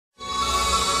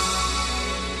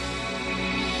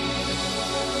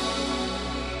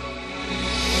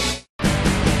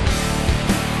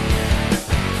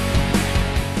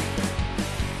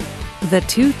The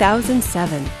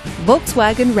 2007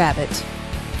 Volkswagen Rabbit,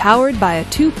 powered by a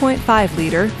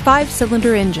 2.5-liter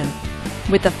 5-cylinder engine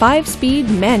with a 5-speed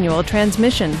manual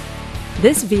transmission.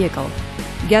 This vehicle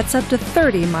gets up to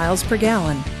 30 miles per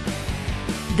gallon.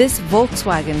 This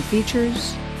Volkswagen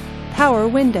features power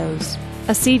windows,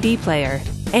 a CD player,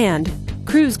 and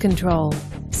cruise control.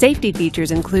 Safety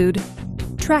features include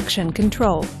traction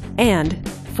control and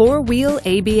 4-wheel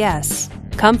ABS.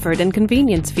 Comfort and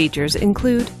convenience features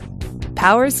include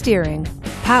power steering,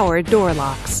 power door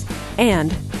locks,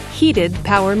 and heated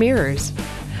power mirrors.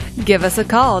 Give us a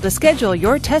call to schedule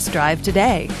your test drive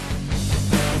today.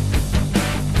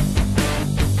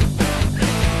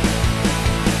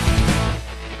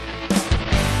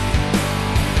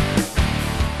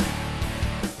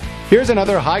 Here's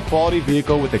another high-quality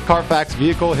vehicle with a Carfax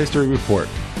Vehicle History Report.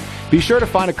 Be sure to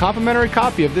find a complimentary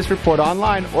copy of this report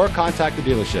online or contact the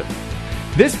dealership.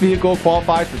 This vehicle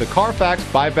qualifies for the Carfax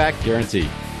Buyback Guarantee.